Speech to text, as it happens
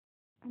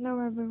Hello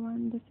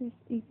everyone, this is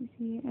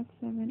ACCA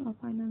F7 of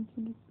Financial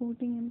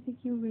Reporting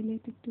MCQ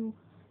related to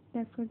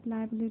deferred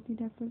liability.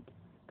 Deferred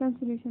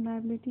consideration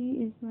liability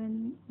is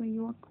when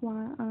you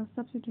acquire a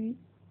subsidiary.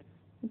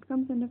 It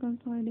comes under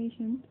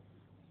consolidation.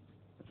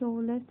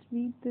 So let's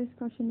read this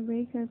question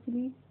very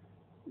carefully.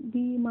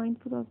 Be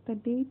mindful of the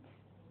dates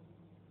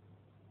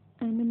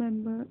and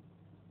remember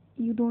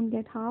you don't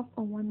get half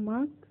or 1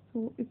 mark.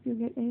 So if you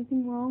get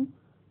anything wrong,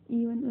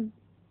 even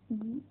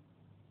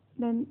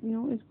then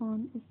it's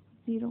gone. It's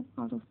 0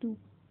 out of 2.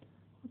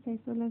 Okay,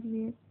 so let's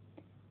read.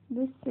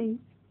 This says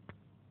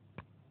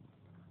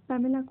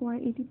Pamela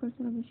acquired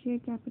 80% of the share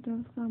capital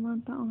of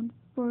Samantha on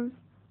 1st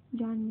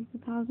January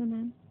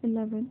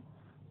 2011.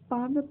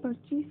 Part of the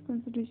purchase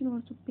consideration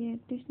was to pay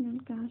additional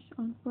cash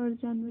on 1st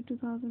January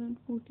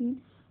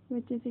 2014,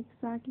 which is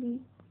exactly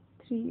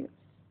 3 years,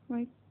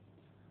 right?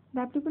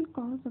 The applicable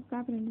cost of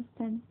capital is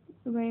 10.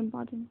 Very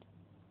important.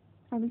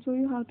 I will show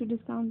you how to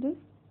discount this.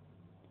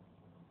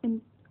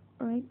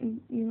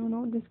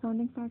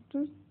 Discounting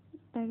factors.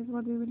 That is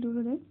what we will do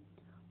today.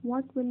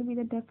 What will be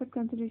the deferred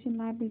consideration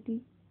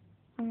liability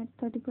at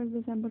 31st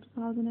December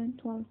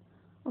 2012?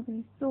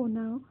 Okay, so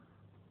now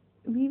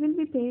we will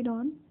be paid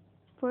on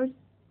 1st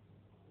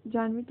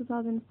January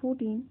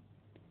 2014,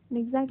 and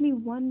exactly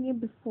 1 year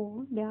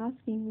before they're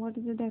asking what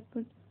is the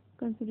deferred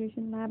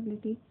consideration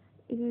liability.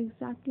 It is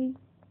exactly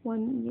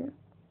 1 year.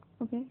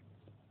 Okay,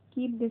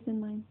 keep this in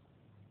mind.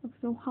 Okay,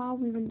 so how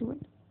we will do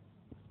it?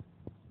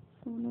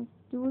 So let's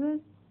do this.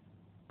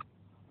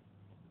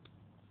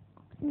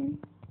 Okay.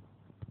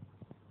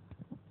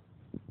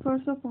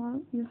 First of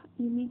all, you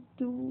need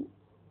to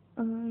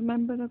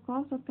remember the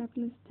cost of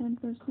capital is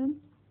 10%.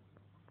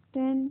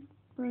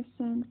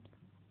 10%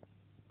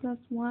 plus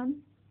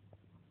 1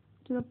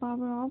 to the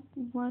power of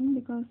 1,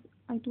 because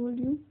I told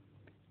you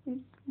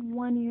it's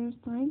 1 year's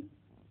time.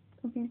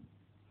 Okay,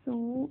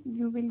 so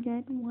you will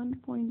get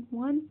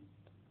 1.1.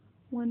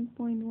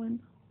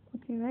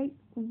 Okay, right?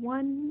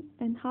 1,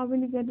 and how will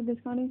you get the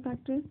discounting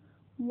factor?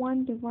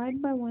 1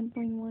 divided by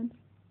 1.1.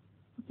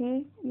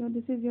 Okay,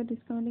 this is your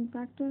discounting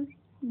factor.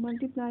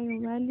 Multiply your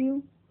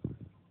value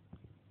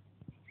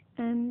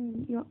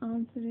and your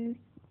answer is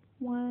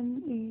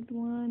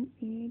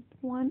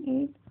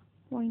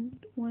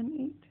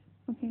 181818.18.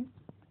 Okay,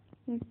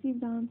 let's see if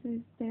the answer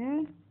is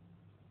there.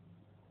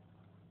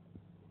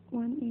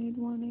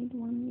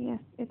 18181.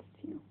 Yes, it's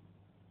here.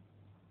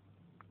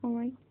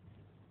 Alright,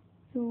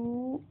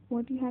 so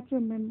what you have to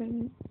remember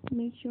is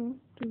make sure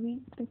to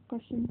read the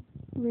question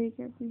very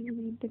carefully.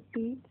 Read the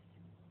dates.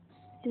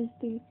 This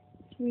date is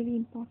really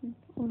important.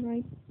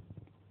 Alright,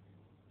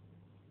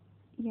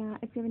 yeah,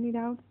 if you have any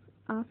doubts,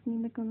 ask me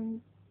in the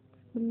comments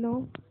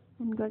below,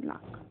 and good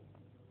luck.